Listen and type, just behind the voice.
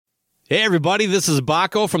Hey everybody, this is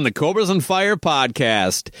Baco from the Cobras and Fire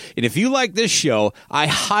podcast. And if you like this show, I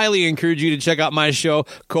highly encourage you to check out my show,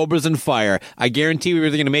 Cobras and Fire. I guarantee we're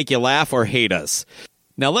either going to make you laugh or hate us.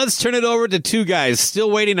 Now let's turn it over to two guys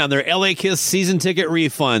still waiting on their LA Kiss season ticket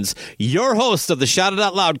refunds. Your hosts of the Shout It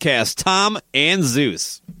Out Loudcast, Tom and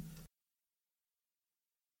Zeus.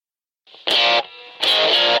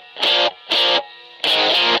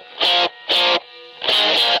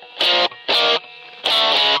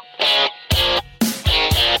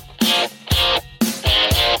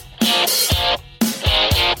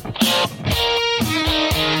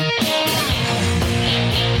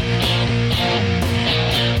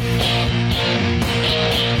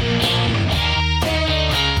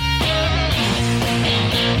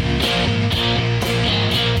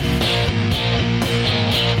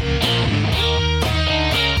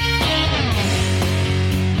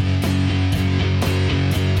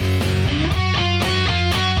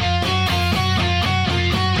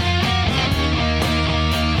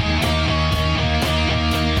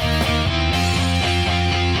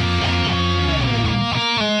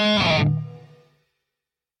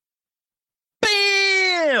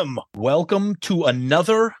 Welcome to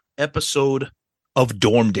another episode of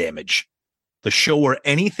Dorm Damage, the show where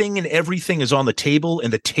anything and everything is on the table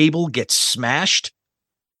and the table gets smashed.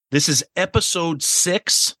 This is episode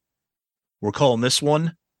 6. We're calling this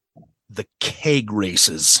one the Keg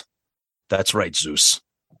Races. That's right, Zeus.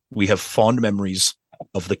 We have fond memories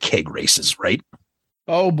of the Keg Races, right?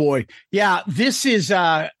 Oh boy. Yeah, this is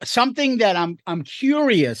something that I'm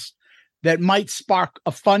curious that might spark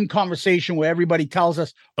a fun conversation where everybody tells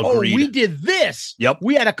us, Agreed. Oh, we did this. Yep.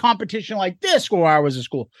 We had a competition like this where I was at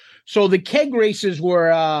school. So the keg races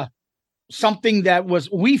were something that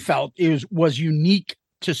we felt was unique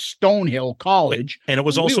to Stonehill College. And it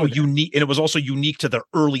was also unique. And it was also unique to the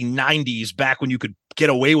early 90s, back when you could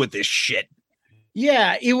get away with this shit.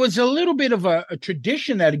 Yeah, it was a little bit of a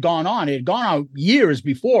tradition that had gone on. It had gone on years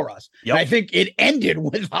before us. Yep. I think it ended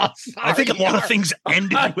with us. I think a lot of things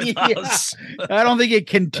ended with us. I don't think it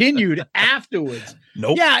continued afterwards.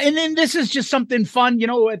 Nope. Yeah, and then this is just something fun. You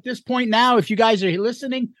know, at this point now, if you guys are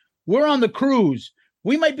listening, we're on the cruise.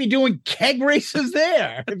 We might be doing keg races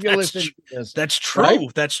there. If you listen to this. That's true.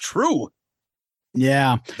 Right? That's true.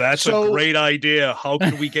 Yeah. That's a great idea. How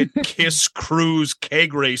can we get Kiss Cruise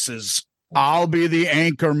keg races? I'll be the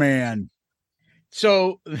anchor man.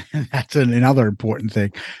 So that's another important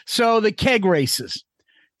thing. So the keg races.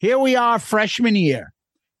 Here we are, freshman year.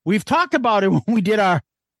 We've talked about it when we did our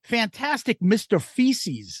fantastic Mr.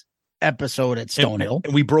 Feces episode at Stonehill.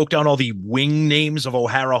 And we broke down all the wing names of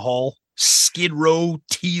O'Hara Hall. Skid Row,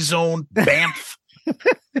 T-Zone, Banff,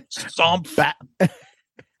 Somph.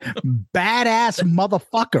 Badass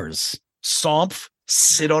motherfuckers. Somph,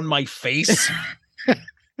 sit on my face.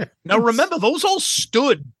 Now, remember, those all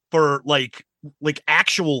stood for like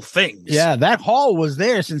actual things. Yeah, that hall was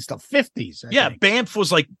there since the 50s. I think. Banff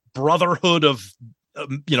was like Brotherhood of,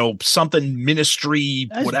 something ministry,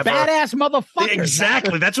 That's whatever. Badass motherfuckers.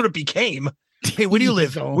 Exactly. That's what it became. Hey, where do you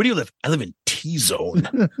live? T-Zone. Where do you live? I live in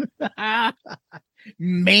T-Zone.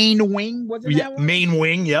 Main wing, wasn't that one? Main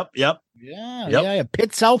wing. Yep. Yeah.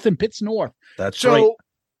 Pitt South and Pitt North. That's right.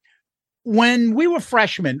 When we were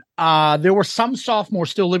freshmen, there were some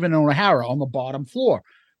sophomores still living in O'Hara on the bottom floor.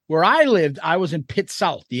 Where I lived, I was in Pitt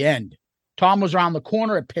South, the end. Tom was around the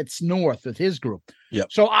corner at Pitt North with his group.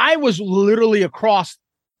 Yep. So I was literally across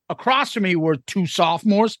from me were two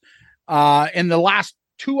sophomores, and the last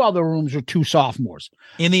two other rooms were two sophomores.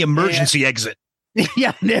 In the emergency exit.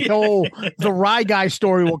 Yeah, the Rye Guy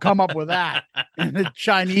story will come up with that. And the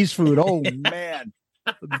Chinese food. Oh, man.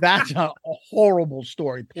 That's a horrible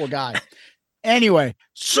story. Poor guy. Anyway,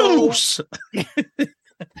 We'll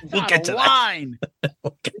get to line.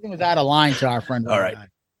 Okay. It was out of line to our friend. All right. Guy.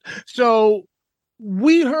 So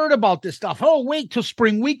we heard about this stuff. Oh, wait till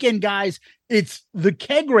spring weekend, guys. It's the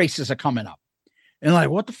keg races are coming up. And like,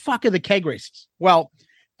 what the fuck are the keg races? Well,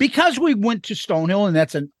 because we went to Stonehill, and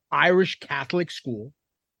that's an Irish Catholic school,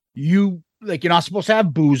 you're not supposed to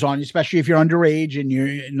have booze on you, especially if you're underage and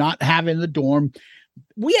you're not having the dorm.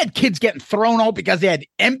 We had kids getting thrown out because they had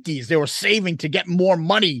empties they were saving to get more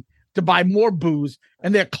money to buy more booze,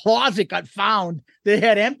 and their closet got found. They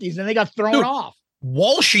had empties and they got thrown off.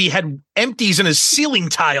 Walshy had empties in his ceiling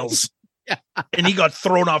tiles, and he got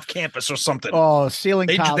thrown off campus or something. Oh, ceiling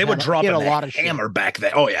tiles. They were dropping a a lot of hammer back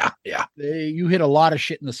then. Oh, yeah. You hit a lot of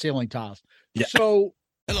shit in the ceiling tiles. Yeah. So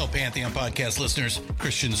Hello, Pantheon podcast listeners.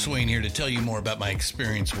 Christian Swain here to tell you more about my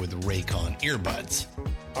experience with Raycon earbuds.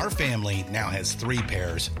 Our family now has 3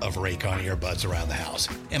 pairs of Raycon earbuds around the house,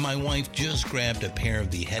 and my wife just grabbed a pair of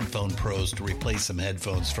the Headphone Pros to replace some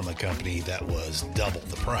headphones from a company that was double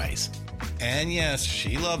the price. And yes,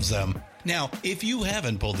 she loves them. Now, if you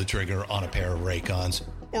haven't pulled the trigger on a pair of Raycons,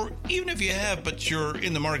 or even if you have but you're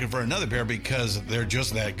in the market for another pair because they're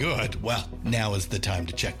just that good, well, now is the time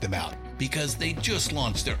to check them out, because they just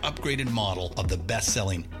launched their upgraded model of the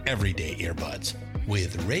best-selling everyday earbuds.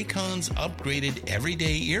 With Raycon's upgraded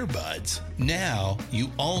everyday earbuds, now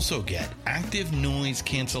you also get active noise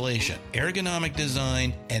cancellation, ergonomic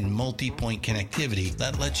design, and multi-point connectivity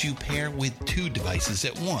that lets you pair with 2 devices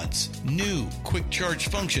at once. New quick charge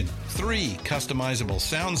function, 3 customizable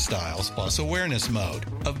sound styles, plus awareness mode.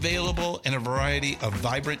 Available in a variety of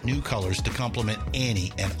vibrant new colors to complement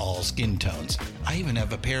any and all skin tones. I even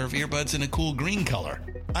have a pair of earbuds in a cool green color.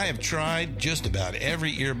 I have tried just about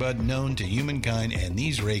every earbud known to humankind, and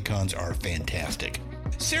these Raycons are fantastic.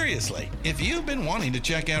 Seriously, if you've been wanting to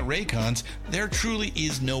check out Raycons, there truly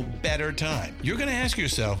is no better time. You're going to ask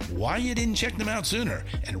yourself why you didn't check them out sooner,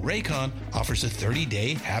 and Raycon offers a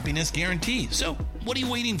 30-day happiness guarantee. So what are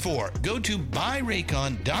you waiting for? Go to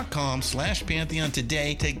buyraycon.com/Pantheon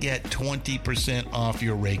today to get 20% off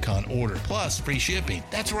your Raycon order, plus free shipping.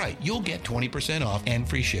 That's right, you'll get 20% off and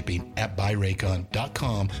free shipping at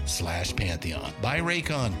buyraycon.com/Pantheon.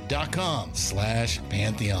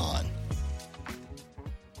 buyraycon.com/Pantheon.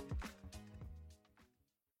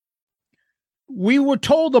 We were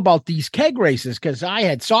told about these keg races because I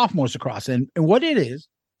had sophomores across, and what it is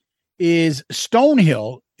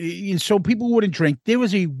Stonehill. So people wouldn't drink. There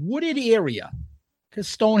was a wooded area because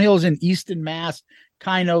Stonehill is in Easton, Mass,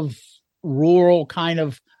 kind of rural, kind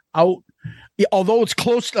of out. Although it's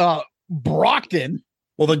close to Brockton.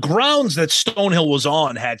 Well, the grounds that Stonehill was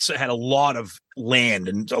on had a lot of land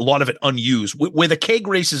and a lot of it unused. Where the keg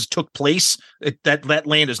races took place, that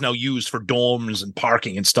land is now used for dorms and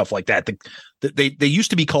parking and stuff like that. They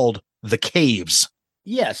used to be called the Caves.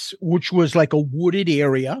 Yes, which was like a wooded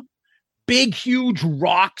area, big, huge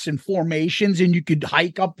rocks and formations, and you could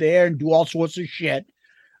hike up there and do all sorts of shit.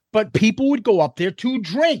 But people would go up there to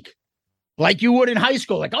drink. Like you would in high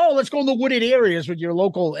school, like, oh, let's go in the wooded areas with your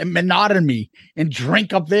local monotony and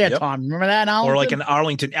drink up there, Tom. Remember that, Arlington? Or like in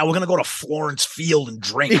Arlington, we're going to go to Florence Field and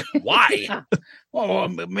drink. Why? I'll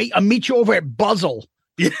meet you over at Buzzle.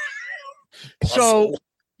 So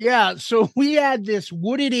we had this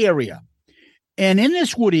wooded area. And in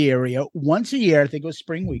this wooded area, once a year, I think it was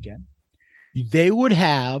spring weekend, they would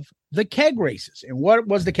have the keg races. And what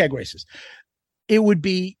was the keg races? It would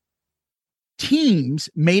be teams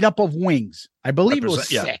made up of wings. I believe it was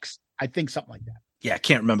 6. I think something like that. Yeah, I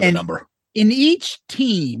can't remember the number. In each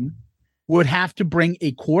team would have to bring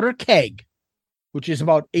a quarter keg, which is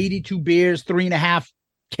about 82 beers, 3.5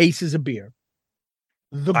 cases of beer.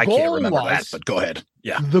 I can't remember that, but go ahead.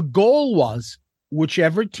 Yeah. The goal was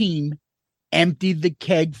whichever team emptied the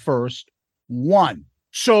keg first won.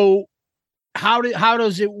 So how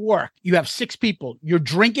does it work? You have 6 people. You're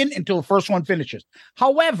drinking until the first one finishes.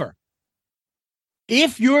 However,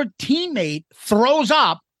 if your teammate throws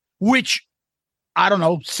up, which I don't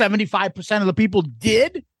know, 75% of the people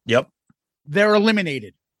did, they're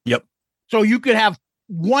eliminated. Yep. So you could have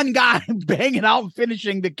one guy banging out and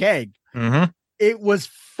finishing the keg. Mm-hmm. It was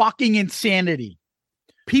fucking insanity.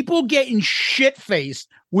 People getting shit-faced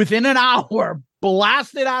within an hour,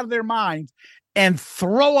 blasted out of their minds, and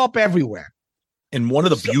throw up everywhere. And one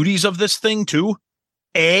of the beauties of this thing, too,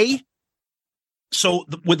 with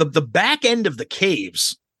the back end of the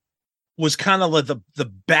caves was kind of like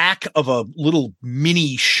the back of a little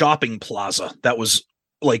mini shopping plaza that was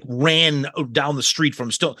like ran down the street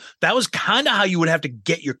from Stone. That was kind of how you would have to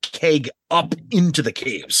get your keg up into the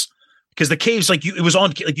caves. Because the caves, it was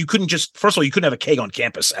on, you couldn't just, first of all, you couldn't have a keg on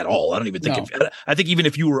campus at all. I don't even think, I think even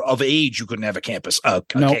if you were of age, you couldn't have a keg on campus.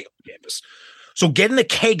 So getting the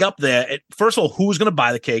keg up there, first of all, who was going to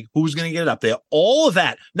buy the keg? Who was going to get it up there? All of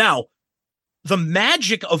that. Now, the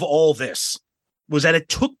magic of all this was that it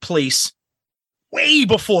took place way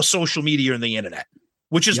before social media and the internet,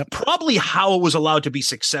 which is probably how it was allowed to be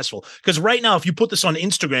successful. Because right now, if you put this on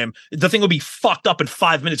Instagram, the thing would be fucked up in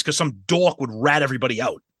 5 minutes because some dork would rat everybody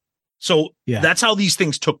out. So that's how these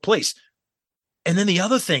things took place. And then the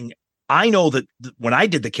other thing, I know that when I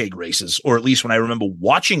did the keg races, or at least when I remember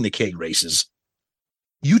watching the keg races,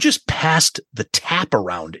 you just passed the tap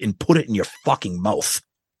around and put it in your fucking mouth.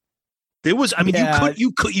 There was,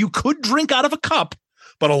 you could drink out of a cup,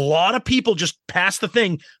 but a lot of people just pass the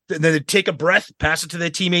thing, then they take a breath, pass it to their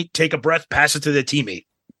teammate, take a breath, pass it to their teammate.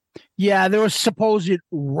 Yeah, there was supposed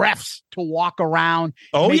refs to walk around,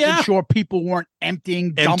 making sure people weren't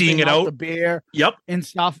emptying it out the beer, yep, and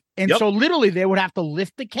stuff. And so literally, they would have to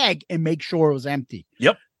lift the keg and make sure it was empty.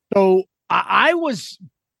 Yep. So I was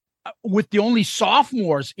with the only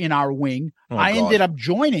sophomores in our wing. I ended up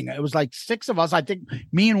joining. It was like 6 of us. I think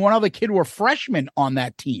me and one other kid were freshmen on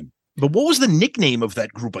that team. But what was the nickname of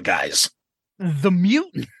that group of guys? The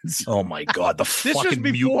Mutants. Oh my God, the This fucking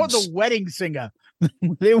was before Mutants. the wedding singer.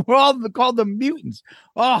 They were all called the Mutants.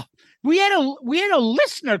 Oh, we had a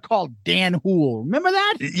listener called Dan Hool. Remember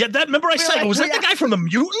that? Yeah, remember I said, was that the guy from the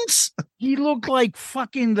Mutants? He looked like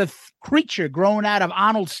fucking the creature growing out of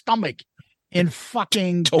Arnold's stomach in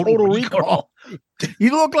fucking Total Recall.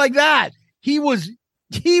 He looked like that. He was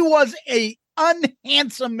a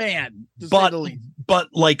unhandsome man, but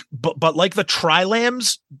like the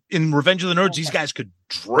Tri-Lambs in Revenge of the Nerds, these guys could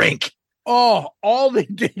drink. Oh, all they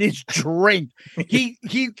did is drink. He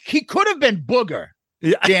could have been Booger.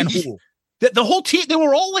 Dan Hool. The whole team, they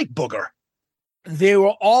were all like Booger.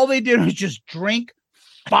 All they did was just drink,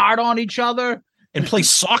 fart on each other, and play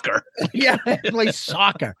soccer. Yeah, play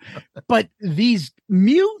soccer. But these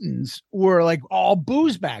mutants were like all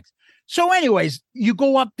booze bags. So anyways, you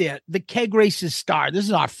go up there, the keg races start. This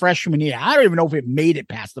is our freshman year. I don't even know if it made it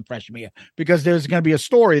past the freshman year because there's going to be a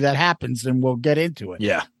story that happens and we'll get into it.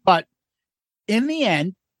 Yeah. But in the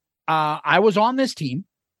end, I was on this team.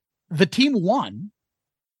 The team won.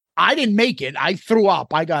 I didn't make it. I threw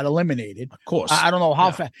up. I got eliminated. Of course. I don't know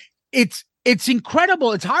how fast. It's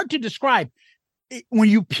incredible. It's hard to describe. When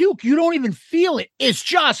you puke, you don't even feel it. It's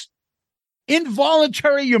just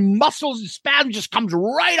involuntary. Your muscles and spasm just comes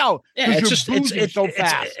right out. Yeah, it's so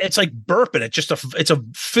fast. It's like burping. It's a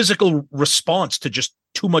physical response to just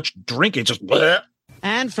too much drinking. Just bleh.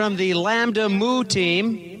 And from the Lambda Mu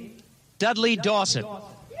team, Dudley Dawson.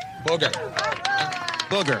 Booger.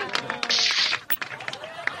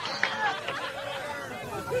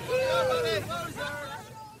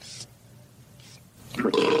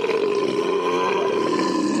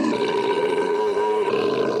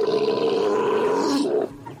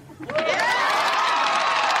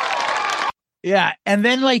 Yeah, and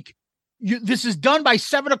then like this is done by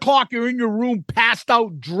 7 o'clock. You're in your room, passed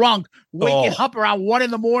out, drunk, waking up around 1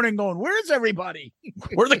 a.m, going, "Where's everybody?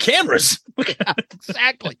 Where are the cameras?" Yeah,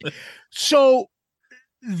 exactly. So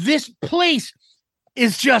this place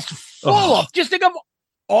is just full of. Just think of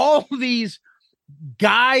all these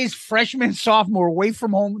guys, freshmen, sophomore, away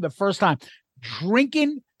from home the first time,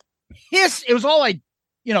 drinking piss. It was all like,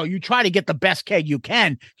 you try to get the best keg you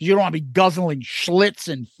can because you don't want to be guzzling Schlitz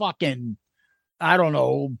and fucking, I don't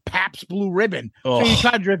know, Pabst Blue Ribbon. So you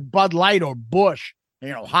try to drink Bud Light or Busch,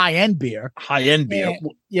 high-end beer.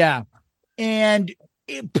 Yeah. And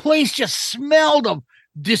place just smelled of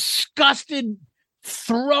disgusted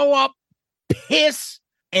throw up piss.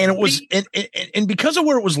 And it was, and because of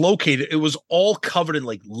where it was located, it was all covered in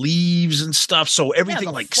like leaves and stuff. So everything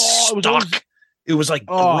stuck. It was like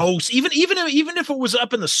gross. Even if it was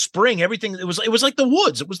up in the spring, everything it was like the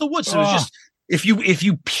woods. It was the woods. So it was just if you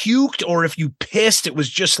puked or if you pissed, it was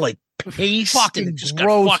just like paste. Fucking and it just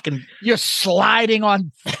gross. got fucking. You're sliding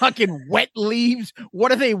on fucking wet leaves.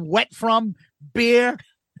 What are they wet from? Beer,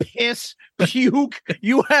 piss, puke.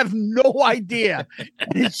 You have no idea. And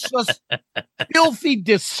it's just filthy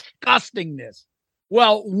disgustingness.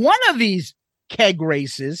 Well, one of these keg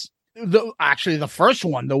races, the first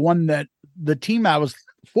one, the one that the team I was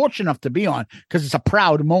fortunate enough to be on, because it's a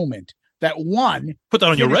proud moment, that won. Put that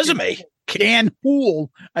on your resume. Dan Hool,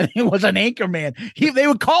 I think it was an anchor man. They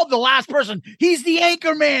would call the last person, he's the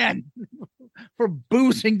anchor man for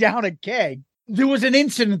boozing down a keg. There was an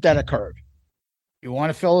incident that occurred. You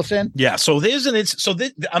want to fill us in? Yeah. So there's I'm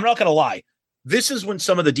not going to lie. This is when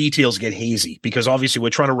some of the details get hazy because obviously we're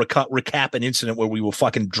trying to recap an incident where we were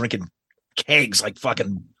fucking drinking kegs like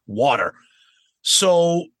fucking water.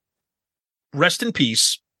 So rest in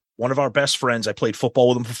peace. One of our best friends. I played football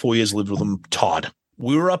with him for 4 years, lived with him, Todd.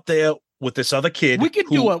 We were up there with this other kid. We could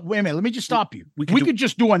wait a minute. Let me just stop you. We could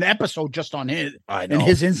just do an episode just on his and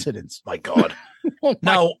his incidents. My God. Oh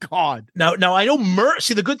my God. Now I know Murph.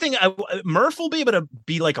 See, the good thing, Murph will be able to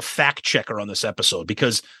be like a fact checker on this episode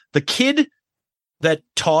because the kid that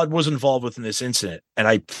Todd was involved with in this incident, and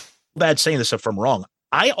I feel bad saying this if I'm wrong,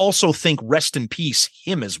 I also think rest in peace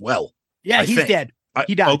him as well. Yeah, he's dead.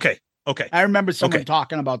 He died. Okay. I remember someone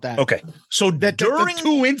talking about that. Okay. So that during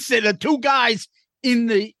the two guys in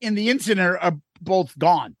the incident are both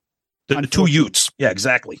gone. The two Utes. Yeah,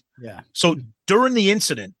 exactly. Yeah. So during the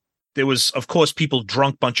incident, there was, of course, people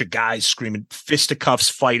drunk, bunch of guys screaming, fisticuffs,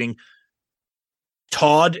 fighting.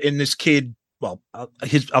 Todd and this kid well,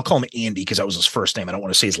 I'll call him Andy because that was his first name. I don't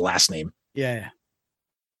want to say his last name. Yeah.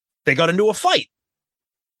 They got into a fight,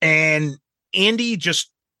 and Andy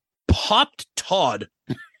just popped Todd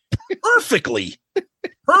perfectly.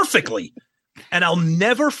 And I'll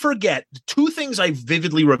never forget two things I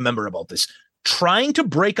vividly remember about this: trying to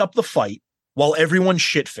break up the fight while everyone's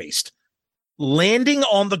shit-faced, landing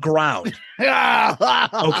on the ground.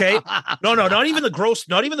 Okay. No, not even the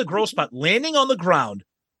gross spot. Landing on the ground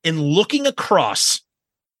and looking across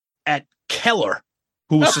at Keller,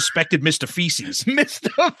 who was suspected Mr. Feces.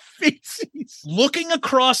 Mr. Feces. Looking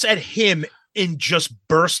across at him and just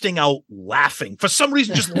bursting out laughing. For some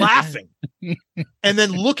reason, just laughing. And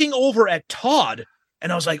then looking over at Todd,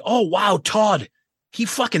 and I was like, oh, wow, Todd, he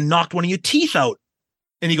fucking knocked one of your teeth out.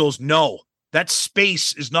 And he goes, no, that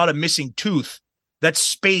space is not a missing tooth. That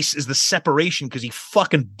space is the separation because he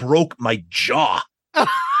fucking broke my jaw.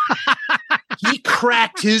 He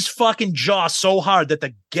cracked his fucking jaw so hard that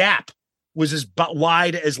the gap was as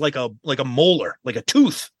wide as like a molar, like a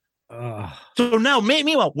tooth. So now,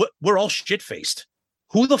 meanwhile, we're all shit-faced.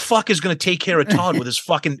 Who the fuck is going to take care of Todd with his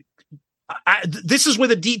fucking... this is where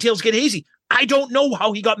the details get hazy. I don't know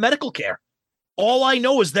how he got medical care. All I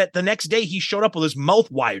know is that the next day he showed up with his mouth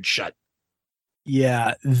wired shut.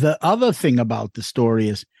 Yeah. The other thing about the story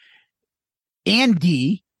is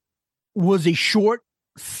Andy was a short,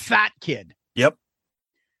 fat kid. Yep.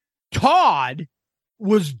 Todd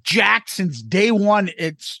was Jackson's day one.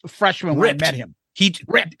 It's freshman when I met him. He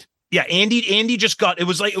ripped. Yeah, Andy just got it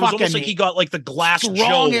was almost like he got like the glass strong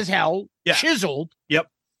Joe. As hell, yeah. Chiseled. Yep.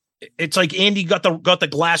 It's like Andy got the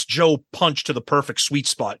glass Joe punch to the perfect sweet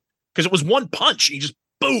spot because it was one punch. He just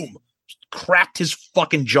boom, cracked his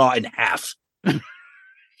fucking jaw in half. In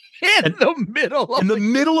the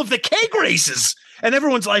middle of the keg races, and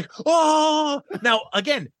everyone's like, "Oh!" Now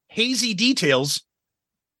again, hazy details.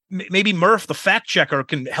 Maybe Murph, the fact checker,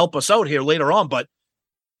 can help us out here later on, but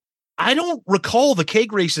I don't recall the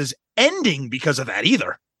keg races ending because of that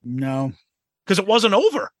either. No, because it wasn't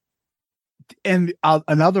over. And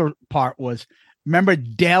another part was, remember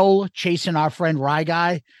Dell chasing our friend Rye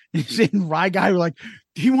Guy? He's in Rye Guy, we're like,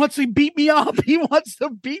 he wants to beat me up. He wants to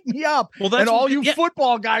beat me up. Well, and all you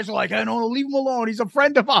football guys are like, I don't leave him alone. He's a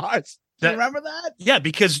friend of ours. Do you remember that? Yeah,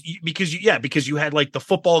 because you had like the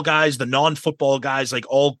football guys, the non-football guys, like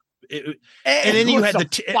all, and then you had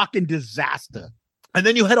the fucking disaster. And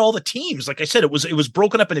then you had all the teams. Like I said, it was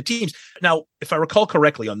broken up into teams. Now, if I recall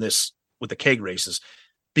correctly on this with the keg races,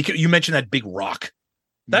 because you mentioned that big rock,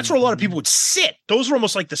 that's where a lot of people would sit. Those were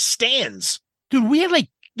almost like the stands. Dude, we had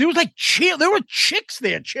there were chicks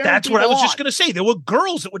there. That's what I was just going to say. There were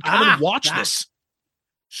girls that would come and watch this.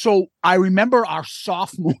 So I remember our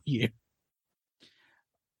sophomore year,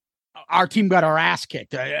 our team got our ass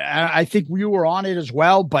kicked. I think we were on it as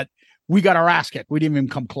well, but we got our ass kicked. We didn't even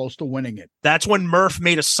come close to winning it. That's when Murph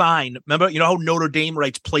made a sign. Remember, you know how Notre Dame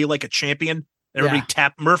writes "play like a champion"? Everybody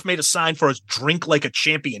tapped. Murph made a sign for us, "drink like a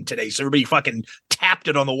champion" today. So everybody fucking tapped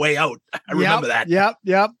it on the way out. I remember that.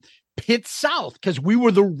 Yep. Pitt South, because we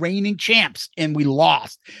were the reigning champs and we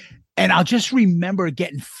lost. And I'll just remember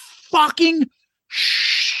getting fucking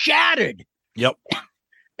shattered. Yep.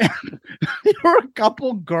 There were a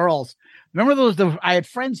couple girls. Remember those? I had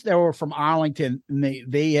friends that were from Arlington, and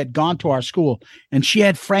they had gone to our school, and she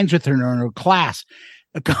had friends with her in her class.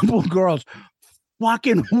 A couple of girls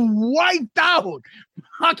fucking wiped out.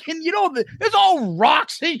 Fucking, there's all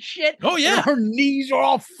rocks and shit. Oh, yeah. And her knees are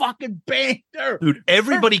all fucking banged. Dude,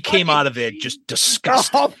 everybody came out of it just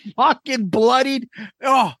disgusted. All fucking bloodied.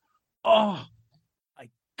 Oh, my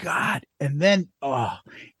God. And then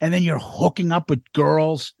you're hooking up with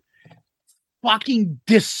girls. Fucking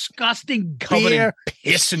disgusting covered beer. in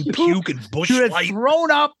piss and puke and bush You're light.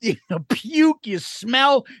 thrown up, you puke, you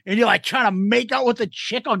smell, and you're like trying to make out with a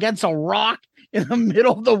chick against a rock in the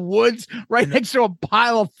middle of the woods, right next to a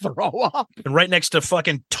pile of throw up. And right next to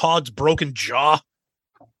fucking Todd's broken jaw.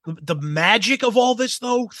 The magic of all this,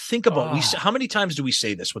 though, think about how many times do we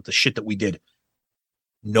say this with the shit that we did?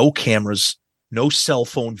 No cameras, no cell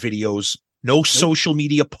phone videos, no social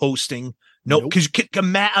media posting. No, because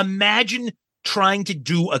imagine trying to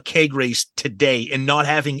do a keg race today and not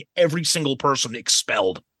having every single person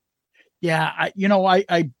expelled. Yeah,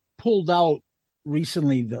 I pulled out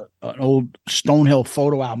recently an old Stonehill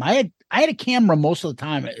photo album. I had a camera most of the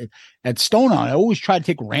time at Stonehill. I always try to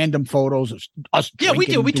take random photos of us. Yeah, we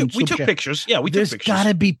do. We took pictures. Yeah, we took pictures. There's got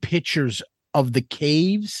to be pictures of the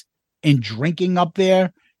caves and drinking up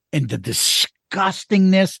there, and the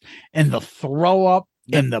disgustingness and the throw up.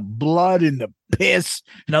 And the blood and the piss.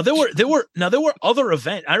 Now there were other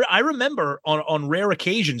events. I remember on rare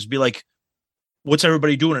occasions be like, what's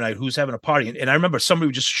everybody doing tonight? Who's having a party? And I remember somebody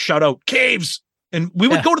would just shout out caves. And we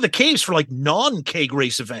would go to the caves for like non-keg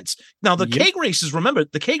race events. Now the keg races, remember,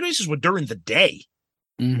 the keg races were during the day.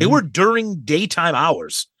 Mm-hmm. They were during daytime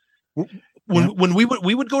hours. When we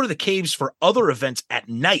would go to the caves for other events at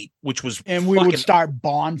night, which was we would start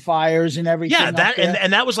bonfires and everything. Yeah, that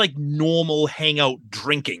and that was like normal hangout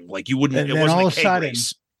drinking. Like you wouldn't. It wasn't a keg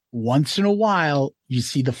race. Once in a while, you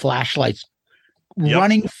see the flashlights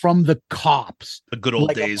running from the cops. The good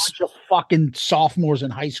old days. A bunch of fucking sophomores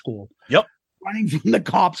in high school. Yep. Running from the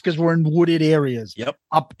cops because we're in wooded areas. Yep.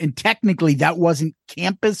 Up and technically that wasn't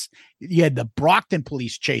campus. You had the Brockton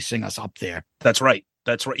police chasing us up there. That's right.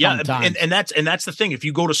 That's right. Yeah, and that's the thing. If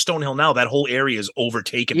you go to Stonehill now, that whole area is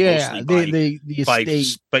overtaken mostly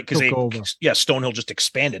because Stonehill just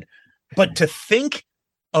expanded. But to think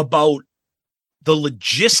about the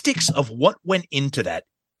logistics of what went into that,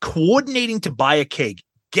 coordinating to buy a keg,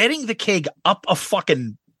 getting the keg up a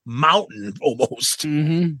fucking mountain almost.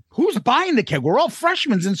 Mm-hmm. Who's buying the keg? We're all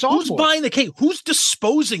freshmen and sophomores. Who's buying the keg? Who's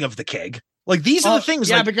disposing of the keg? Like these are the things.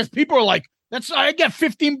 Yeah, because people are like, I get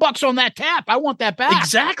 $15 on that tap. I want that back.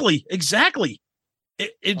 Exactly.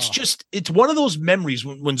 It's one of those memories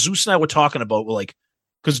when Zeus and I were talking about, like,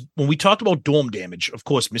 because when we talked about Dorm Damage, of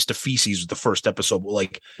course, Mr. Feces was the first episode.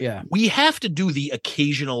 Like, we have to do the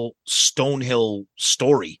occasional Stonehill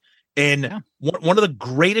story. And one of the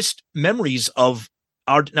greatest memories of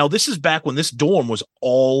now this is back when this dorm was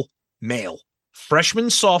all male, freshman,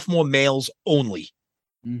 sophomore males only.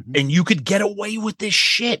 Mm-hmm. And you could get away with this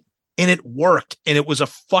shit. And it worked. And it was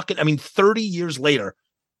 30 years later,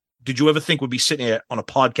 did you ever think we'd be sitting here on a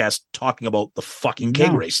podcast talking about the fucking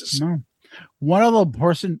keg races? No. One other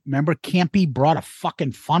person, remember Campy brought a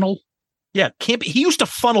fucking funnel? Yeah, Campy. He used to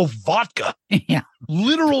funnel vodka. Yeah.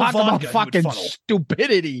 Literal vodka. Fucking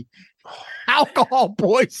stupidity. Alcohol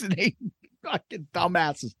poisoning. Fucking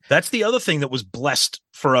dumbasses. That's the other thing that was blessed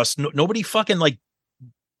for us. Nobody fucking like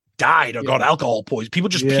died or got alcohol poisoning. People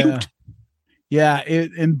just puked. Yeah,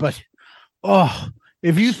 if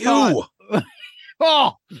you thought,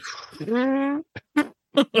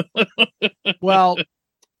 well,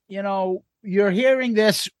 you're hearing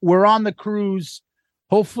this. We're on the cruise.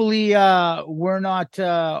 Hopefully, we're not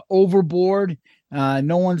overboard.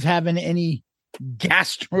 No one's having any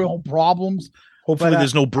gastro problems. Hopefully,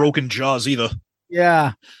 there's no broken jaws either.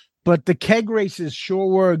 Yeah, but the keg races sure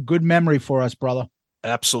were a good memory for us, brother.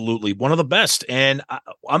 Absolutely. One of the best. And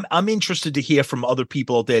I'm interested to hear from other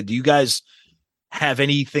people out there. Do you guys have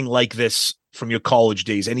anything like this from your college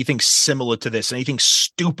days? Anything similar to this? Anything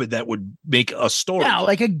stupid that would make a story? Yeah,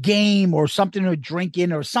 like a game or something to drink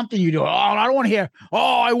in or something you do. Oh, I don't want to hear,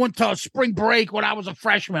 I went to spring break when I was a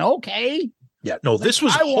freshman. Okay. Yeah, no, this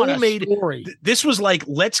was homemade. This was like,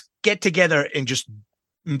 let's get together and just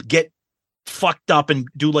get fucked up and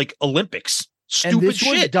do like Olympics. Stupid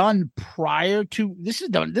shit. Was done prior to this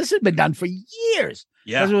had been done for years.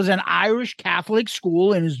 Yeah, because it was an Irish Catholic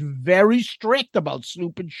school and is very strict about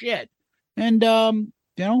stupid shit. And then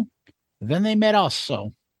they met us.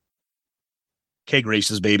 So keg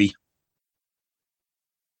races, baby.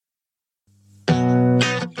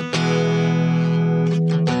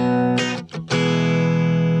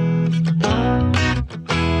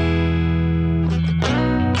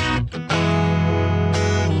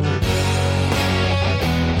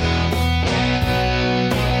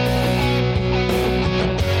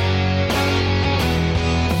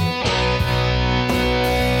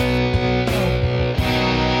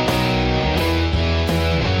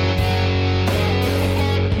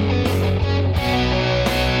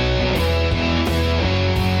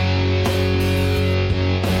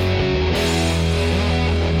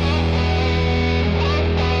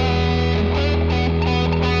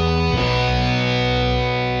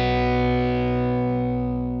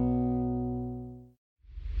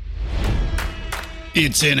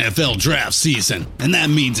 It's NFL draft season, and that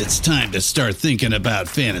means it's time to start thinking about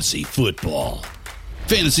fantasy football.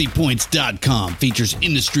 FantasyPoints.com features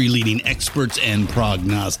industry-leading experts and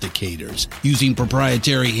prognosticators using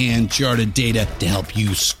proprietary hand-charted data to help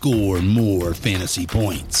you score more fantasy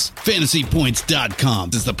points. FantasyPoints.com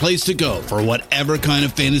is the place to go for whatever kind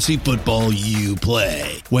of fantasy football you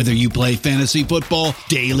play. Whether you play fantasy football,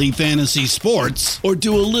 daily fantasy sports, or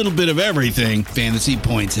do a little bit of everything, Fantasy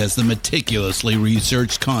Points has the meticulously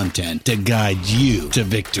researched content to guide you to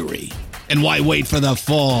victory. And why wait for the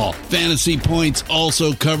fall? Fantasy Points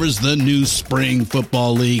also covers the new spring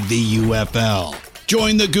football league, the UFL.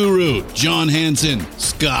 Join the guru, John Hansen,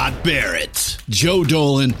 Scott Barrett, Joe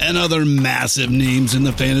Dolan, and other massive names in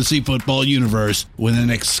the fantasy football universe with an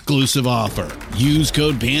exclusive offer. Use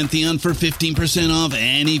code Pantheon for 15% off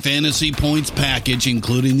any Fantasy Points package,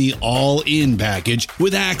 including the all-in package,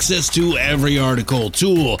 with access to every article,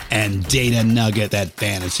 tool, and data nugget that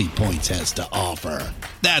Fantasy Points has to offer.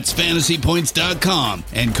 That's fantasypoints.com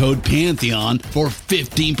and code Pantheon for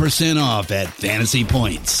 15% off at Fantasy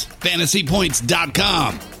Points.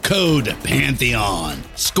 Fantasypoints.com, code Pantheon.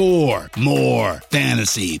 Score more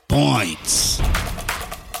fantasy points.